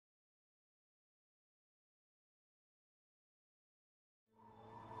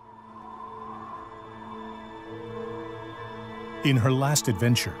In her last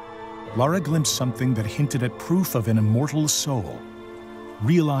adventure, Lara glimpsed something that hinted at proof of an immortal soul.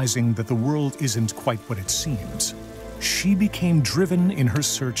 Realizing that the world isn't quite what it seems, she became driven in her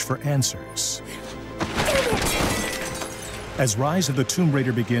search for answers. As Rise of the Tomb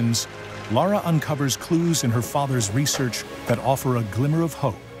Raider begins, Lara uncovers clues in her father's research that offer a glimmer of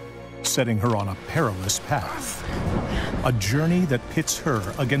hope, setting her on a perilous path. A journey that pits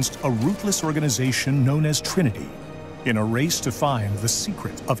her against a ruthless organization known as Trinity, in a race to find the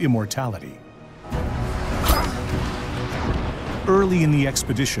secret of immortality. Early in the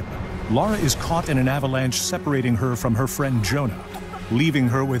expedition, Lara is caught in an avalanche separating her from her friend Jonah, leaving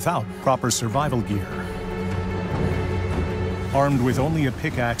her without proper survival gear. Armed with only a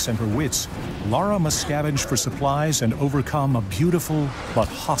pickaxe and her wits, Lara must scavenge for supplies and overcome a beautiful but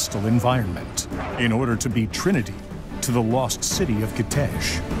hostile environment in order to beat Trinity to the lost city of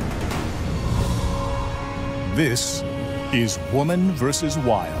Kitej. This is Woman vs.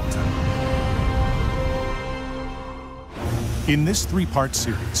 Wild. In this three-part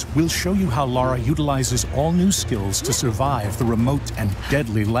series, we'll show you how Lara utilizes all new skills to survive the remote and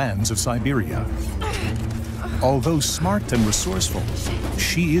deadly lands of Siberia. Although smart and resourceful,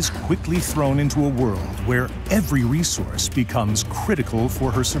 she is quickly thrown into a world where every resource becomes critical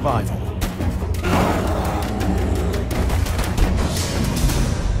for her survival.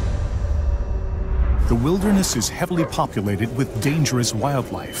 The wilderness is heavily populated with dangerous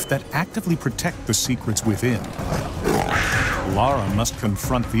wildlife that actively protect the secrets within. Lara must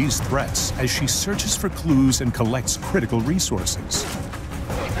confront these threats as she searches for clues and collects critical resources.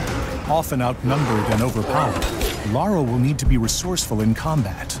 Often outnumbered and overpowered, Lara will need to be resourceful in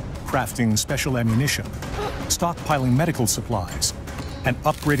combat, crafting special ammunition, stockpiling medical supplies, and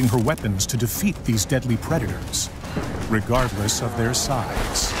upgrading her weapons to defeat these deadly predators, regardless of their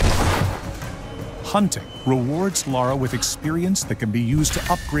size. Hunting rewards Lara with experience that can be used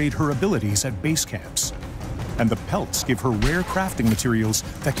to upgrade her abilities at base camps. And the pelts give her rare crafting materials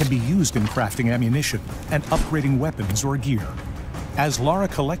that can be used in crafting ammunition and upgrading weapons or gear. As Lara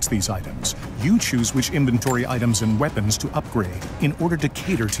collects these items, you choose which inventory items and weapons to upgrade in order to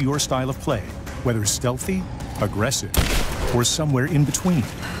cater to your style of play, whether stealthy, aggressive, or somewhere in between.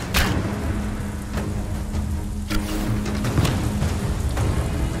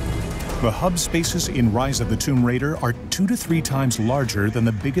 The hub spaces in Rise of the Tomb Raider are 2 to 3 times larger than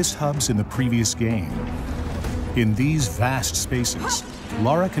the biggest hubs in the previous game. In these vast spaces,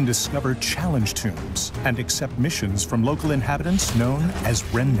 Lara can discover challenge tombs and accept missions from local inhabitants known as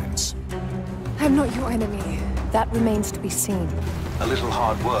remnants. I'm not your enemy. That remains to be seen. A little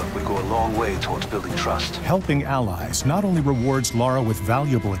hard work would go a long way towards building trust. Helping allies not only rewards Lara with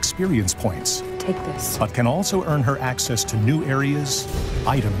valuable experience points, Take this. but can also earn her access to new areas,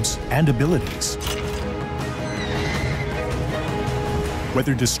 items, and abilities.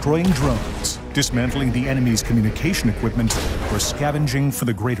 Whether destroying drones, dismantling the enemy's communication equipment, or scavenging for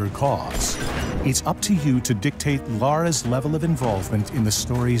the greater cause, it's up to you to dictate Lara's level of involvement in the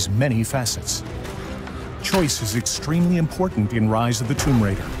story's many facets. Choice is extremely important in Rise of the Tomb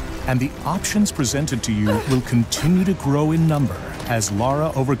Raider, and the options presented to you will continue to grow in number as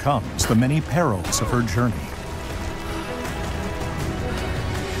Lara overcomes the many perils of her journey.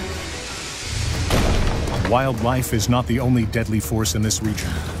 Wildlife is not the only deadly force in this region.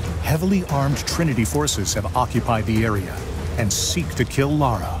 Heavily armed Trinity forces have occupied the area and seek to kill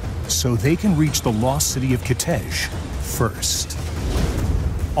Lara so they can reach the lost city of Kitej first.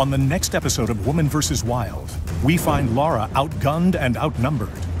 On the next episode of Woman vs. Wild, we find Lara outgunned and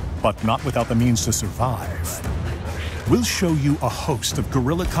outnumbered, but not without the means to survive. We'll show you a host of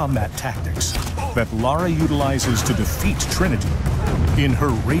guerrilla combat tactics that Lara utilizes to defeat Trinity in her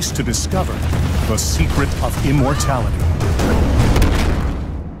race to discover the secret of immortality.